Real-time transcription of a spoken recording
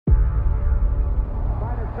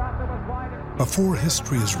Before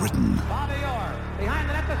history is written,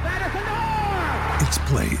 it's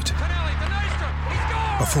played.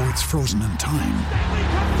 Before it's frozen in time,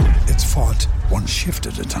 it's fought one shift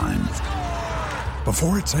at a time.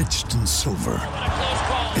 Before it's etched in silver,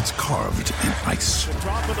 it's carved in ice.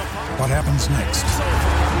 What happens next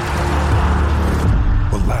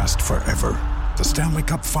will last forever. The Stanley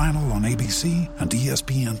Cup Final on ABC and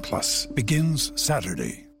ESPN Plus begins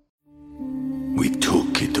Saturday. We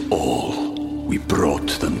took it all. We brought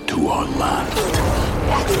them to our land.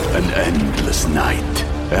 An endless night,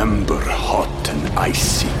 ember hot and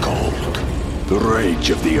icy cold. The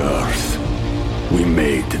rage of the earth. We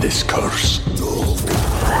made this curse.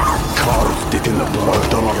 Carved it in the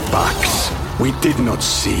blood on our backs. We did not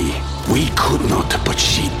see. We could not, but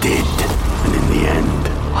she did. And in the end...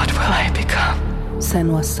 What will I become?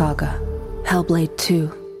 Senua's Saga. Hellblade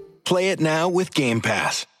 2. Play it now with Game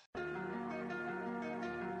Pass.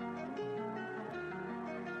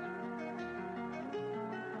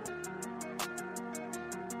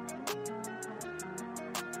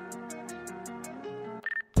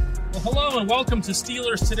 Hello and welcome to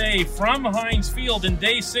Steelers Today from Heinz Field in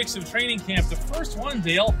day 6 of training camp. The first one,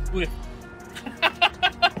 Dale, with...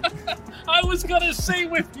 I was going to say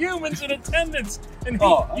with humans in attendance. And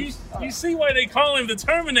you see why they call him the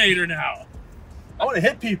Terminator now. I want to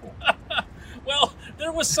hit people. Well,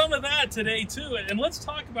 there was some of that today, too. And let's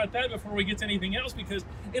talk about that before we get to anything else, because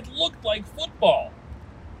it looked like football.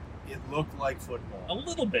 It looked like football. A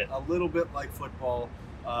little bit. A little bit like football.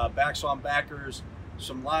 Backs on backers.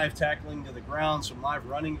 Some live tackling to the ground, some live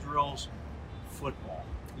running drills, football.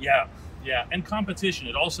 Yeah, and competition.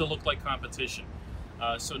 It also looked like competition.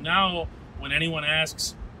 So now when anyone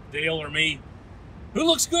asks Dale or me, who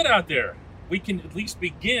looks good out there, we can at least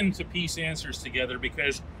begin to piece answers together,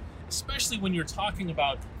 because especially when you're talking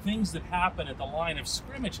about things that happen at the line of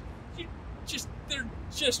scrimmage, they're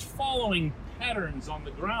just following patterns on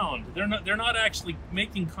the ground. They're not actually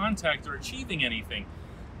making contact or achieving anything.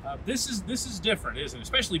 This is different, isn't it?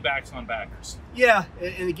 Especially backs on backers. Yeah,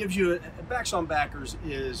 and it gives you backs on backers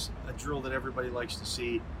is a drill that everybody likes to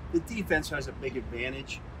see. The defense has a big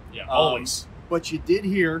advantage. Yeah, always. But you did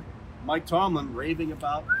hear Mike Tomlin raving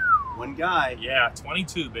about one guy. Yeah,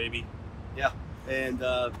 22, baby. Yeah, and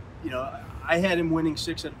I had him winning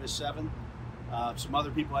 6 out of his 7. Some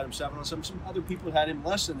other people had him 7 on 7. Some other people had him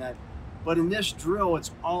less than that. But in this drill,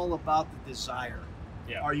 it's all about the desire.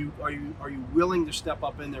 Yeah. Are you willing to step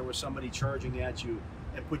up in there with somebody charging at you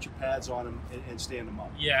and put your pads on him and stand him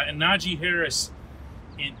up? Yeah, and Najee Harris,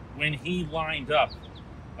 when he lined up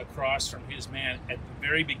across from his man at the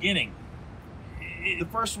very beginning, the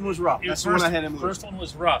first one was rough. That's the one I had him lose. The first one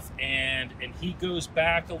was rough, and he goes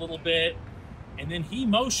back a little bit, and then he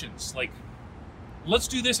motions like, "Let's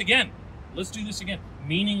do this again. Let's do this again,"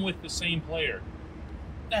 meaning with the same player.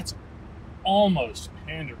 That's almost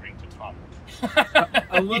pandering to Tomlin.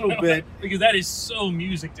 A little bit, because that is so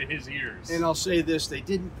music to his ears. And I'll say this: they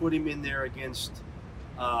didn't put him in there against,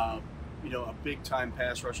 a big time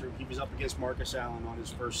pass rusher. He was up against Marcus Allen on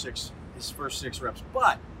his first six reps.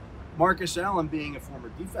 But Marcus Allen, being a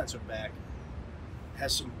former defensive back,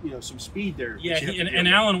 has some speed there. Yeah, and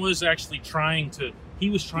Allen was actually trying to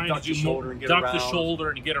duck the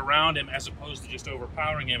shoulder and get around him, as opposed to just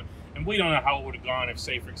overpowering him. And we don't know how it would have gone if,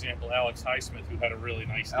 say, for example, Alex Highsmith, who had a really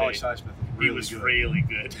nice day. Alex Highsmith was really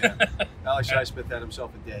good. Yeah. Alex Highsmith had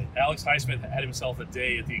himself a day. Alex Highsmith had himself a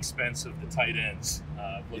day at the expense of the tight ends.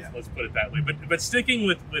 Let's put it that way. But sticking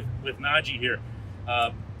with Najee here,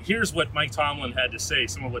 here's what Mike Tomlin had to say,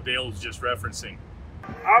 some of what Dale was just referencing.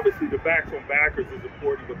 Obviously, the backs on backers is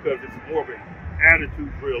important because it's more of an attitude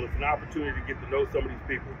drill. It's an opportunity to get to know some of these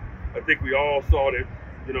people. I think we all saw that.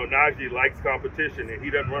 Najee likes competition, and he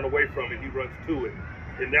doesn't run away from it. He runs to it.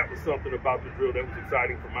 And that was something about the drill that was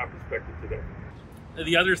exciting from my perspective today.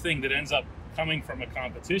 The other thing that ends up coming from a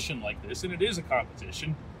competition like this, and it is a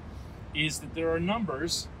competition, is that there are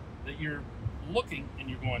numbers that you're looking and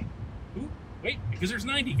you're going, who? Wait, because there's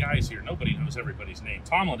 90 guys here. Nobody knows everybody's name.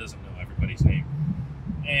 Tomlin doesn't know everybody's name.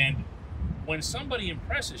 And when somebody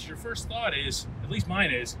impresses, your first thought is, at least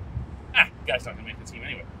mine is, the guy's not going to make the team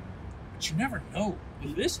anyway. But you never know.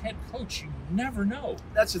 With this head coach, you never know.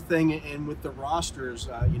 That's the thing, and with the rosters,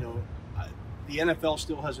 the NFL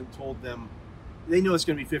still hasn't told them. They know it's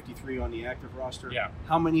going to be 53 on the active roster. Yeah.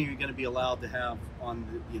 How many are you going to be allowed to have on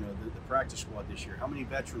the practice squad this year? How many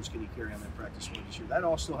veterans can you carry on that practice squad this year? That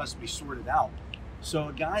all still has to be sorted out. So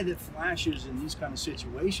a guy that flashes in these kind of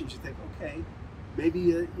situations, you think, okay,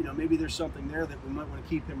 maybe maybe there's something there that we might want to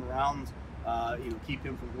keep him around. Keep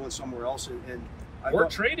him from going somewhere else and Or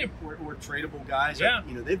trade him. Or tradable guys. Yeah.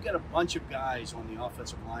 They've got a bunch of guys on the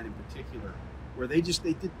offensive line in particular where they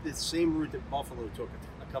did the same route that Buffalo took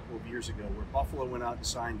a couple of years ago, where Buffalo went out and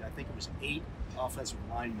signed, I think it was 8 offensive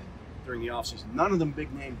linemen during the offseason. None of them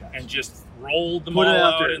big name guys. And just rolled them Put all it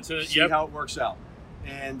out out there, into see how it works out.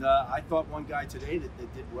 And I thought one guy today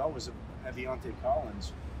that did well was Aviante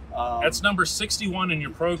Collins. That's number 61 in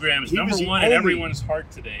your program. Is number 1 in only, everyone's heart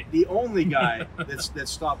today. The only guy that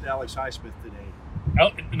stopped Alex Highsmith today.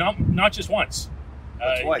 Not just once.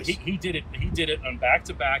 Twice. He did it. He did it on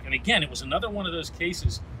back-to-back. And again, it was another one of those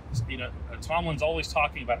cases. Tomlin's always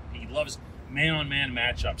talking about it. He loves man-on-man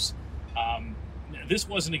matchups. This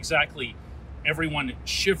wasn't exactly everyone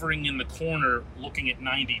shivering in the corner looking at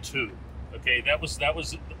 92. Okay, that was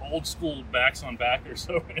the old school backs on backers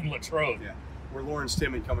in Latrobe. Yeah, where Lawrence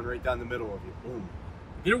Timmon coming right down the middle of you. Boom.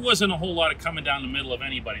 There wasn't a whole lot of coming down the middle of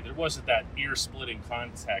anybody. There wasn't that ear-splitting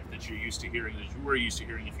contact that you're used to hearing, that you were used to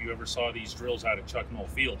hearing if you ever saw these drills out at Chuck Noll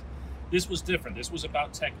Field. This was different. This was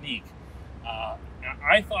about technique.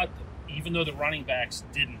 I thought that even though the running backs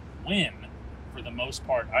didn't win, for the most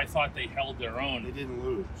part, I thought they held their own. They didn't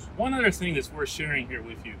lose. One other thing that's worth sharing here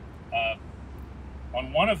with you,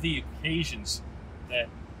 on one of the occasions that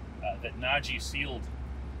Najee sealed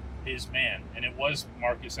his man, and it was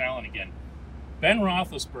Marcus Allen again, Ben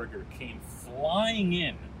Roethlisberger came flying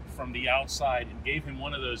in from the outside and gave him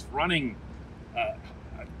one of those running,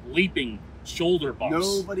 leaping shoulder bumps.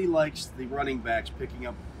 Nobody likes the running backs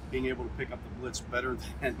being able to pick up the blitz better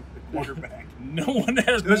than the quarterback. No one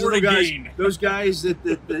has more to gain. Those guys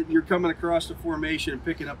that you're coming across the formation and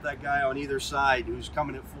picking up that guy on either side who's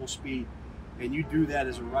coming at full speed, and you do that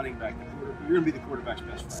as a running back, you're going to be the quarterback's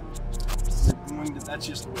best friend. That's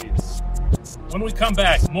just the way it is. When we come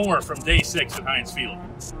back, more from Day 6 at Heinz Field.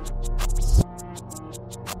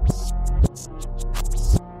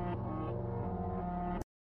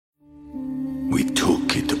 We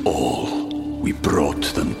took it all. We brought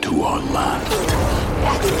them to our land.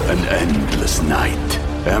 An endless night,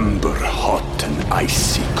 ember hot and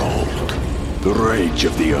icy cold. The rage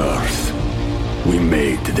of the earth. We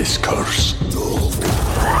made this curse.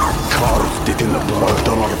 Carved it in the blood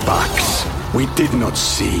on our backs. We did not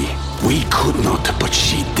see. We could not, but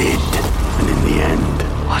she did. And in the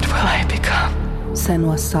end... What will I become?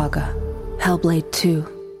 Senua's Saga. Hellblade 2.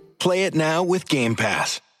 Play it now with Game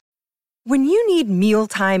Pass. When you need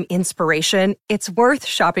mealtime inspiration, it's worth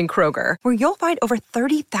shopping Kroger, where you'll find over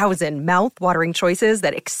 30,000 mouth-watering choices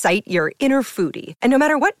that excite your inner foodie. And no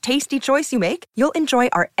matter what tasty choice you make, you'll enjoy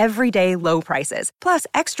our everyday low prices, plus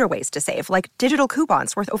extra ways to save, like digital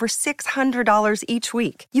coupons worth over $600 each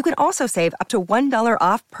week. You can also save up to $1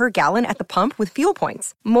 off per gallon at the pump with fuel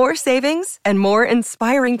points. More savings and more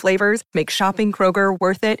inspiring flavors make shopping Kroger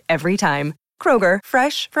worth it every time. Kroger,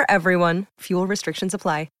 fresh for everyone. Fuel restrictions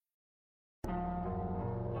apply.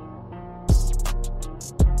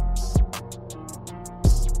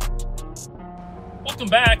 Welcome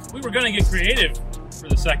back. We were going to get creative for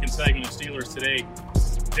the second segment of Steelers Today.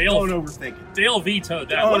 Don't overthink it. Dale vetoed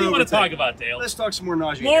that. What do you want to talk about, Dale? Let's talk some more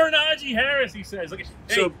Najee. More Najee Harris, he says. Look, hey.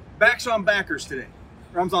 So, backs on backers today.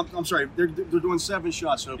 I'm sorry, they're doing 7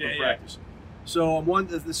 shots to open practice. So on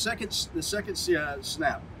the second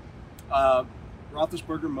snap,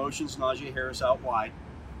 Roethlisberger motions Najee Harris out wide,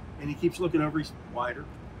 and he keeps looking over. He's wider.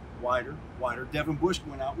 Devin Bush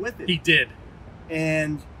went out with it. He did.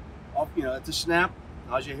 And at the snap,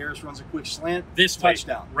 Najee Harris runs a quick slant. This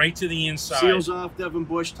touchdown, right to the inside. Seals off Devin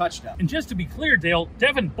Bush, touchdown. And just to be clear, Dale,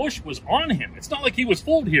 Devin Bush was on him. It's not like he was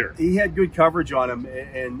fooled here. He had good coverage on him,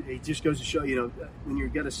 and it just goes to show, when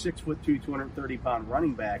you've got a 6'2", 230-pound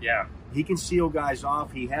running back, he can seal guys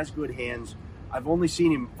off. He has good hands. I've only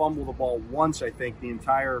seen him fumble the ball once, I think, the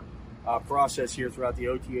entire process here throughout the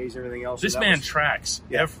OTAs and everything else. This man tracks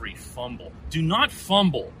every fumble. Do not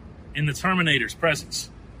fumble in the Terminator's presence.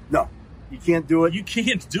 No. You can't do it. You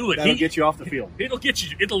can't do it. That'll get you off the field. It'll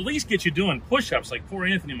at least get you doing push-ups like poor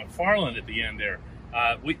Anthony McFarland at the end there.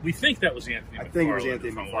 We think that was Anthony McFarland. I think it was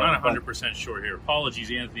Anthony McFarland. We're not 100% sure here. Apologies,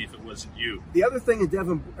 Anthony, if it wasn't you. The other thing that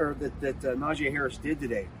Najee Harris did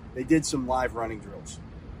today, they did some live running drills.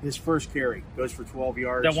 His first carry goes for 12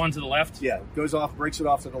 yards. That one to the left? Yeah, goes off, breaks it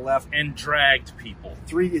off to the left. And dragged people.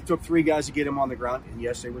 It took 3 guys to get him on the ground, and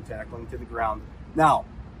yes, they were tackling to the ground. Now,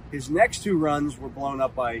 his next 2 runs were blown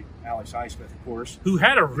up by Alex Highsmith, of course. Who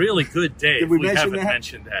had a really good day. Did we haven't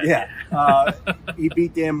mentioned that. Yeah. He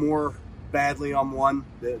beat Dan Moore badly on one,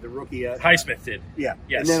 the rookie. Highsmith did. Yeah.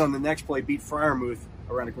 Yes. And then on the next play, beat Freiermuth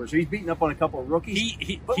around the corner. So he's beating up on a couple of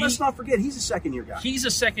rookies. But let's not forget, he's a second-year guy. He's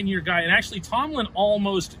a second-year guy. And actually, Tomlin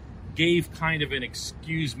almost gave kind of an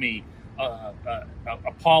excuse me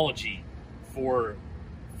apology for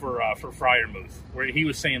Freiermuth, where he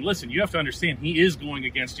was saying, listen, you have to understand he is going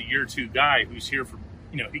against a year 2 guy who's here for,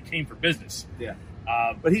 he came for business. Yeah.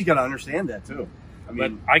 But he's got to understand that too. I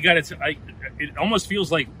mean, but it almost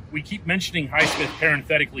feels like we keep mentioning Highsmith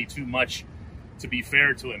parenthetically too much to be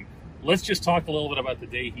fair to him. Let's just talk a little bit about the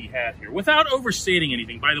day he had here without overstating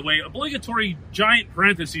anything. By the way, obligatory giant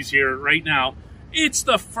parentheses here right now. It's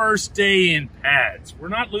the first day in pads. We're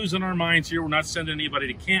not losing our minds here. We're not sending anybody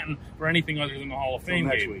to Canton for anything other than the Hall of Fame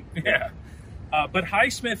next game. week. Yeah. But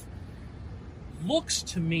Highsmith looks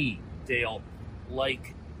to me, Dale,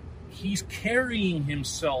 like he's carrying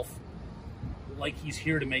himself like he's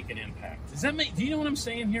here to make an impact. Do you know what I'm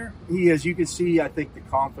saying here? He is. You can see, I think, the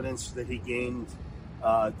confidence that he gained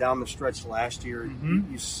down the stretch last year.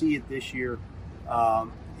 Mm-hmm. You see it this year.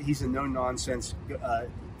 He's a no-nonsense,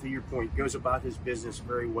 to your point, goes about his business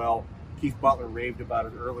very well. Keith Butler raved about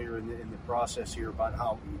it earlier in the process here, about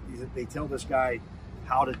how they tell this guy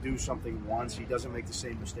how to do something once. He doesn't make the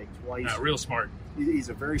same mistake twice. Real smart. He's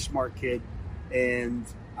a very smart kid, and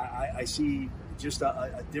I see just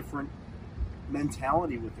a different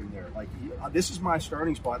mentality with him there. Like, this is my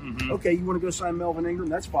starting spot. Mm-hmm. Okay, you want to go sign Melvin Ingram?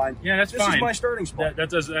 That's fine. Yeah, that's fine. This is my starting spot.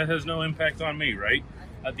 That has no impact on me, right?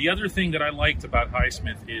 The other thing that I liked about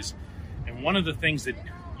Highsmith is, and one of the things that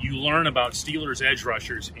you learn about Steelers edge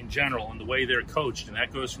rushers in general and the way they're coached, and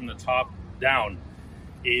that goes from the top down,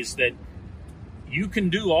 is that you can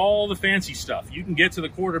do all the fancy stuff. You can get to the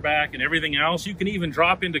quarterback and everything else. You can even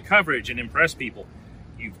drop into coverage and impress people.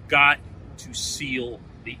 You've got to seal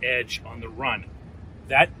the edge on the run.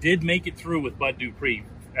 That did make it through with Bud Dupree.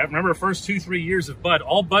 I remember the first 2-3 years of Bud,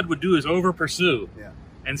 all Bud would do is over pursue. Yeah.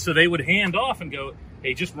 And so they would hand off and go,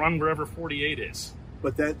 hey, just run wherever 48 is.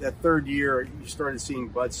 But that third year, you started seeing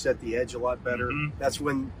Bud set the edge a lot better. Mm-hmm. That's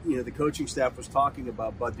when the coaching staff was talking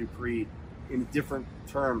about Bud Dupree in different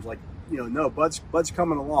terms. Like, no, Bud's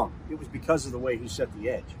coming along. It was because of the way he set the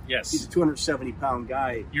edge. Yes. He's a 270-pound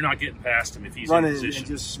guy. You're not getting past him if he's running in position. And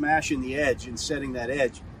just smashing the edge and setting that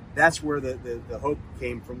edge. That's where the hope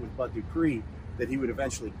came from with Bud Dupree, that he would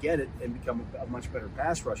eventually get it and become a much better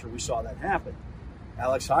pass rusher. We saw that happen.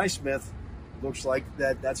 Alex Highsmith looks like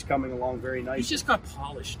that's coming along very nicely. He's just got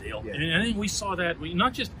polished, Dale. Yeah. And I think we saw that.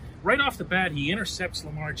 Not just right off the bat, he intercepts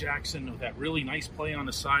Lamar Jackson with that really nice play on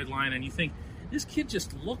the sideline, and you think, this kid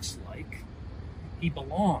just looks like he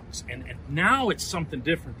belongs. And now it's something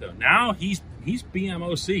different, though. Now he's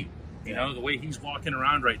BMOC, the way he's walking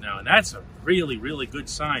around right now. And that's a really, really good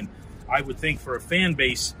sign, I would think, for a fan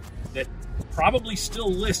base that probably still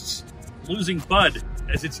lists losing Bud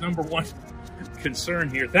as its number one concern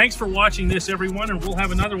here. Thanks for watching this, everyone, and we'll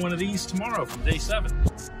have another one of these tomorrow from Day 7.